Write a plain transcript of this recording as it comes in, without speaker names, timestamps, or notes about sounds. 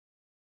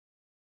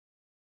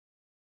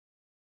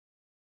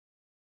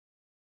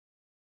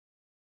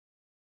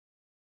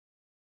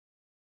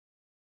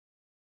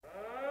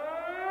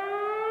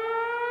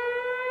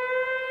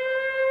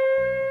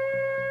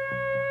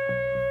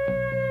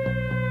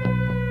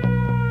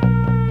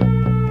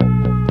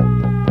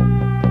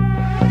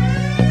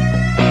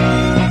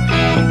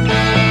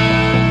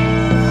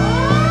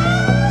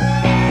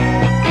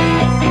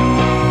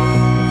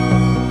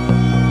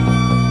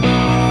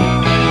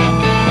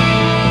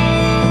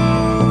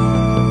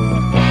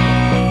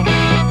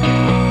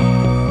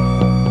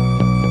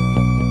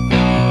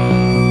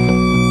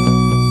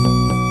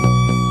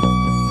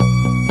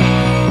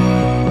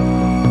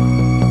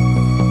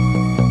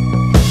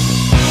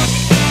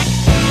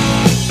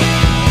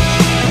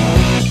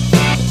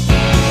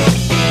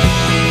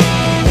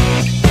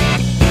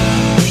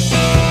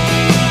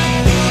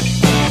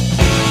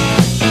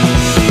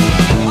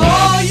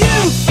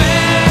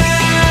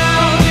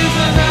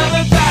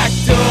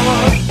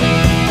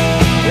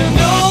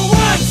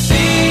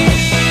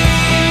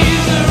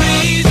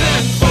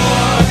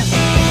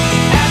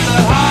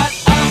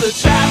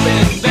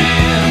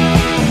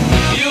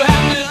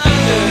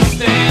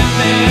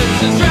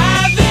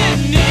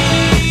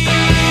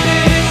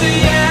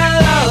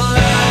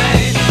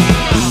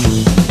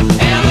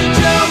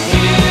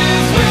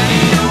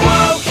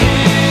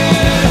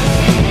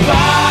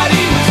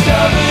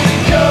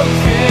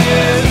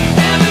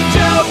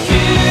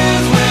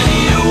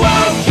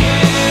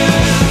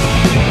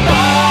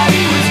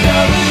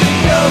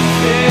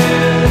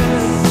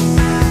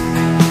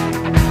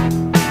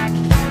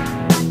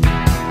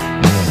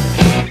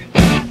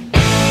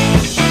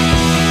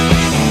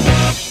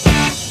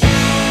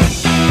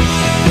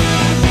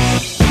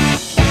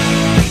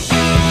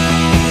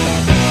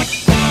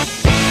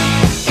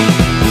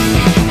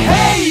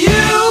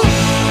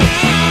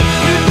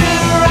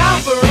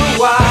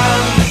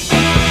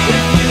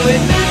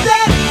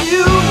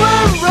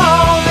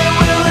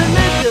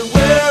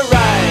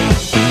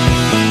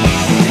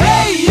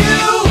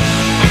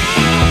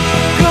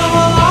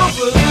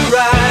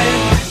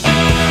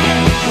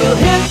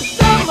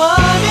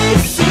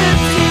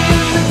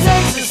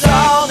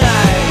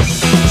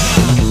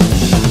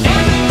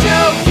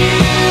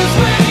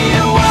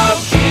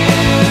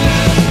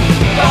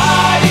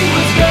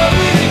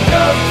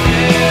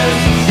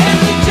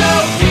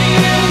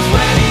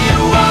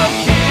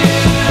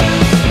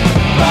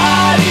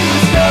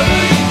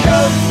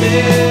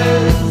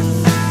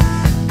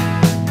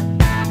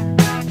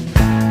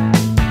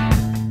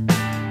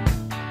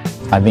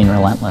I've been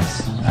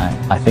relentless.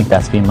 I think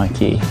that's been my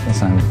key,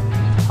 is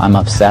I'm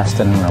obsessed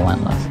and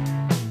relentless.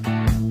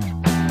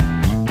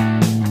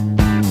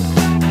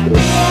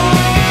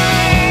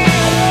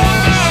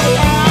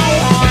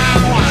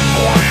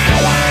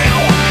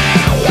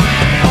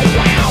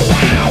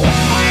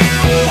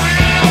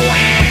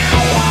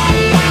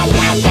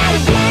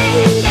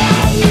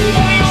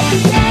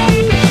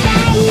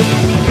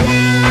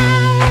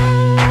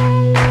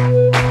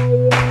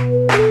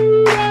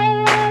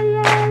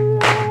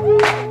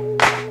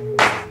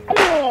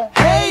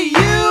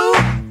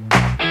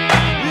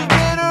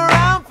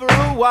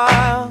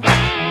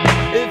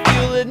 If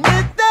you'll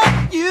admit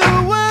that you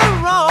were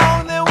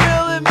wrong, then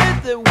we'll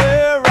admit that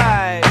we're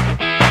right.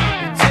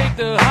 You take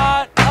the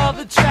heart of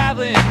the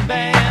traveling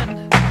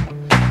band,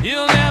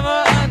 you'll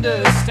never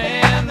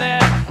understand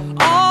that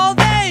all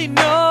they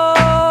know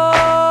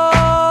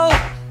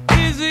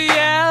is a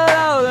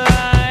yellow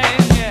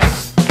line, yeah.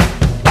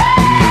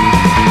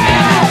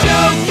 And the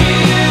joke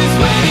is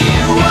when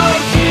you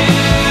woke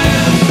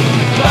his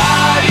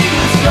body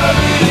was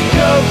covered in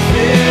coke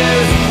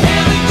fizz.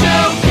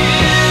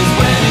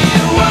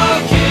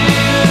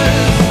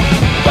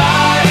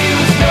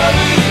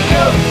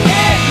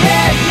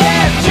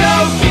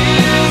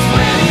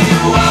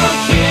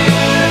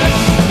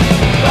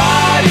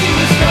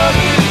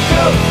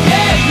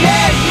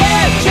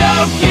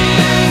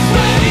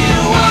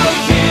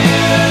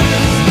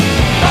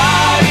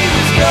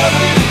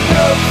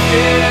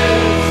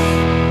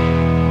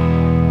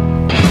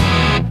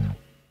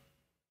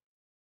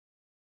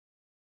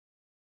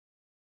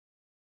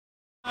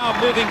 Now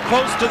moving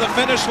close to the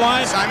finish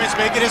line. Simon's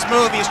making his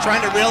move. He's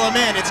trying to reel him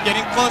in. It's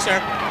getting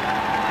closer.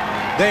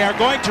 They are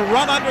going to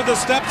run under the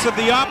steps of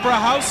the Opera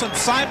House, and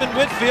Simon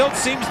Whitfield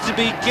seems to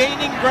be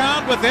gaining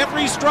ground with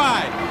every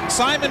stride.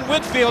 Simon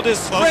Whitfield is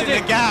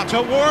sprinting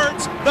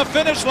towards the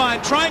finish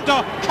line, trying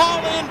to haul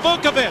in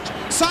Vukovic.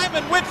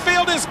 Simon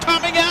Whitfield is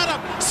coming at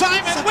him.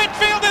 Simon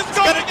Whitfield is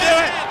going to do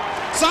it.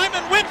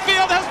 Simon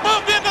Whitfield has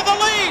moved into the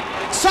lead.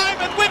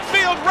 Simon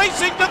Whitfield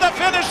racing to the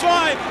finish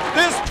line.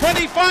 This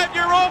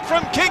 25-year-old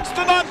from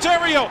Kingston,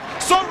 Ontario,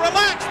 so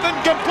relaxed and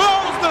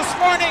composed this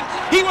morning.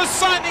 He was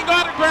signing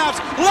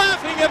autographs,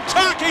 laughing and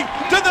talking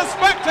to the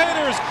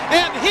spectators,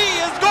 and he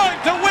is going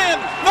to win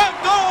the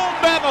gold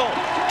medal.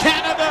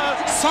 Canada,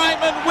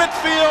 Simon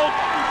Whitfield,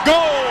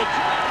 gold.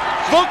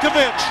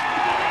 Vukovic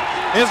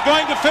is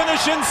going to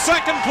finish in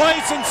second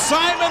place, and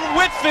Simon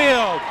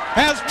Whitfield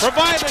has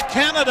provided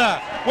Canada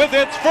with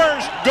its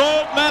first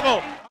gold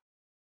medal.